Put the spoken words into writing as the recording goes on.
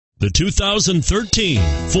The 2013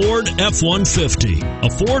 Ford F-150. A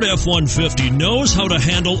Ford F-150 knows how to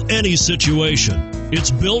handle any situation.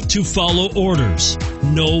 It's built to follow orders,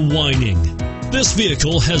 no whining. This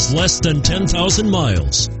vehicle has less than 10,000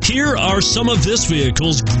 miles. Here are some of this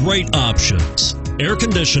vehicle's great options: air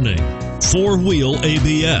conditioning, four-wheel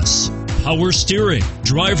ABS, power steering,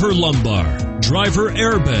 driver lumbar, driver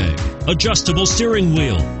airbag, adjustable steering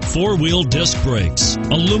wheel, four-wheel disc brakes,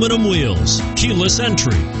 aluminum wheels, keyless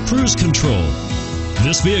entry, cruise control.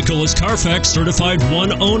 This vehicle is Carfax certified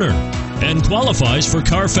one owner and qualifies for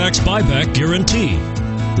Carfax buyback guarantee.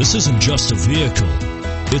 This isn't just a vehicle,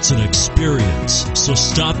 it's an experience. So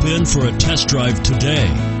stop in for a test drive today.